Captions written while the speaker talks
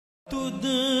तुद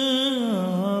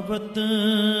आवत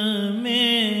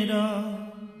मेरा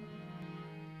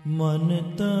मन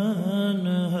तन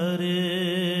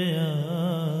हरिया.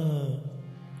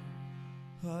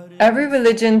 Every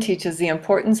religion teaches the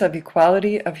importance of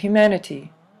equality of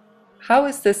humanity. How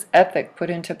is this ethic put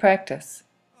into practice?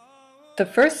 The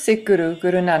first Sikh Guru,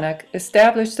 Guru Nanak,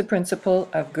 established the principle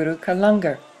of Guru Ka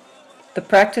Langar, the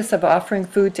practice of offering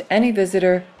food to any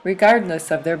visitor regardless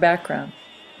of their background.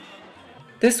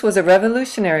 This was a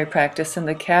revolutionary practice in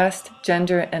the caste,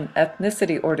 gender, and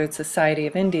ethnicity-ordered society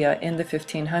of India in the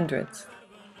 1500s.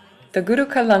 The Guru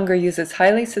Ka Langar uses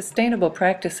highly sustainable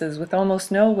practices with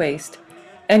almost no waste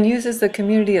and uses the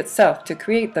community itself to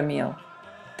create the meal.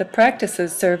 The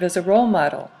practices serve as a role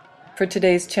model for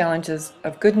today's challenges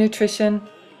of good nutrition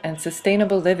and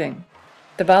sustainable living.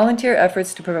 The volunteer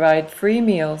efforts to provide free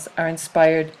meals are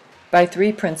inspired by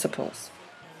three principles.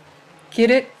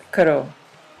 Kirit karo,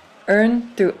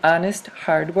 earn through honest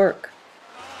hard work.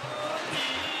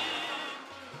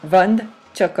 Vand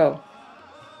chako,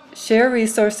 share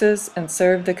resources and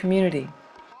serve the community.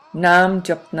 Nam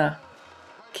japna,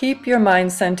 keep your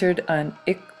mind centered on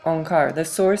Ik Onkar, the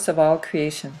source of all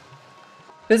creation.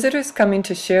 Visitors coming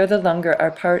to share the langar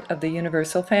are part of the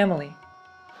universal family.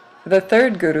 The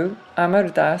third Guru, Amar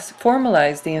Das,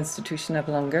 formalized the institution of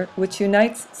langar, which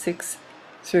unites Sikhs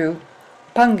through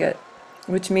Pangat,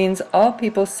 which means all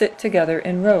people sit together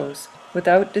in rows,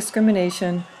 without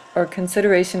discrimination or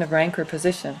consideration of rank or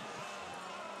position.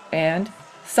 And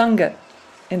Sangat,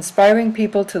 inspiring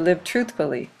people to live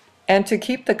truthfully, and to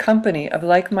keep the company of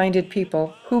like-minded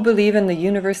people who believe in the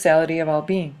universality of all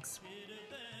beings.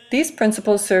 These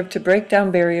principles serve to break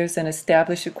down barriers and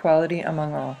establish equality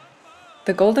among all.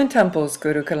 The Golden Temple's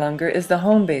Guru Ka Langar is the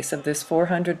home base of this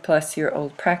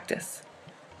 400-plus-year-old practice.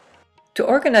 To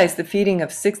organize the feeding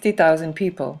of 60,000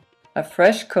 people, a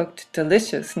fresh-cooked,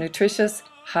 delicious, nutritious,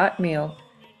 hot meal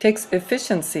takes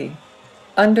efficiency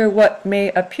under what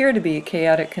may appear to be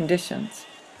chaotic conditions.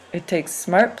 It takes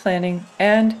smart planning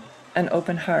and an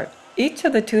open heart. Each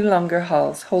of the two langar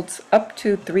halls holds up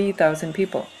to 3,000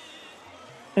 people.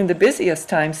 In the busiest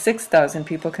times, 6,000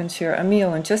 people can share a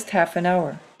meal in just half an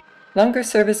hour. Langar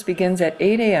service begins at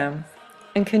 8 a.m.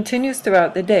 and continues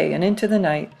throughout the day and into the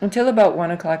night until about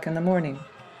 1 o'clock in the morning.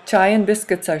 Chai and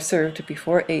biscuits are served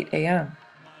before 8 a.m.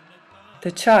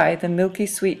 The chai, the milky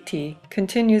sweet tea,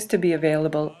 continues to be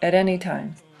available at any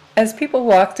time. As people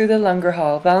walk through the langar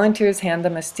hall, volunteers hand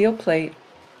them a steel plate,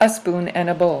 a spoon, and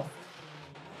a bowl.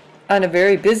 On a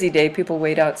very busy day, people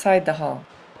wait outside the hall.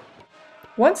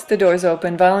 Once the doors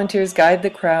open, volunteers guide the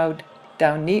crowd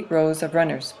down neat rows of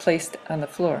runners placed on the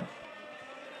floor.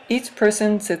 Each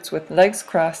person sits with legs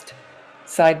crossed,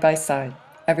 side by side.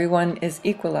 Everyone is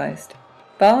equalized.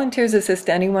 Volunteers assist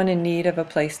anyone in need of a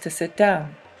place to sit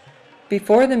down.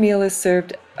 Before the meal is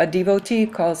served, a devotee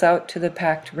calls out to the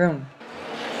packed room.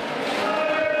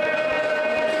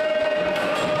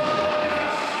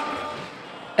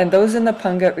 And those in the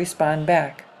Pangat respond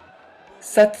back.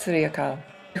 Sat Sri Akal.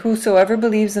 Whosoever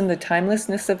believes in the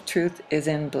timelessness of truth is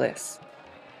in bliss.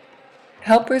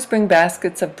 Helpers bring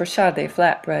baskets of prashade,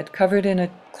 flatbread, covered in a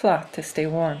cloth to stay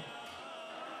warm.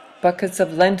 Buckets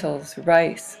of lentils,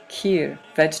 rice, kheer,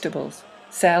 vegetables,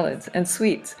 salads, and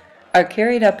sweets are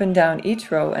carried up and down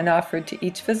each row and offered to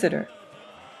each visitor.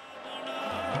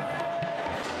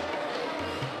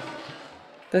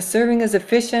 The serving is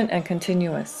efficient and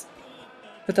continuous.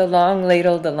 With a long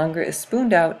ladle, the langar is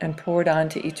spooned out and poured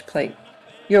onto each plate.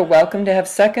 You're welcome to have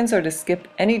seconds or to skip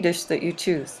any dish that you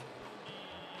choose.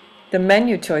 The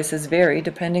menu choices vary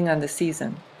depending on the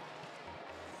season.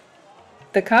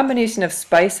 The combination of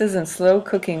spices and slow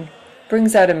cooking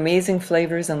brings out amazing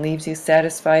flavors and leaves you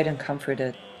satisfied and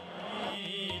comforted.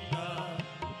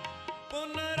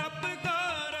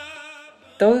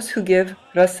 Those who give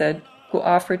rasad, who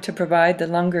offer to provide the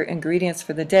langar ingredients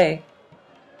for the day,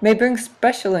 may bring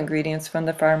special ingredients from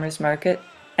the farmer's market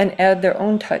and add their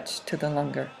own touch to the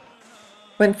langar.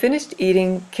 When finished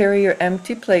eating, carry your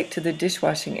empty plate to the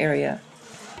dishwashing area.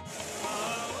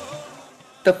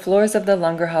 The floors of the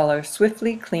langar hall are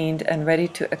swiftly cleaned and ready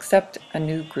to accept a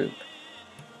new group.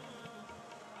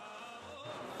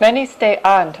 Many stay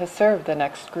on to serve the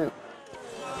next group.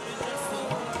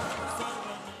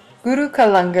 Guru Ka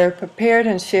Langar, prepared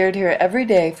and shared here every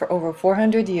day for over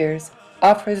 400 years,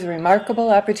 offers a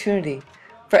remarkable opportunity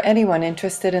for anyone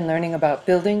interested in learning about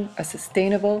building a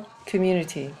sustainable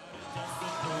community.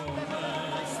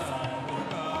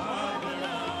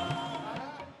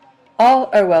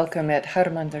 All are welcome at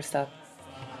Harmandar Sahib.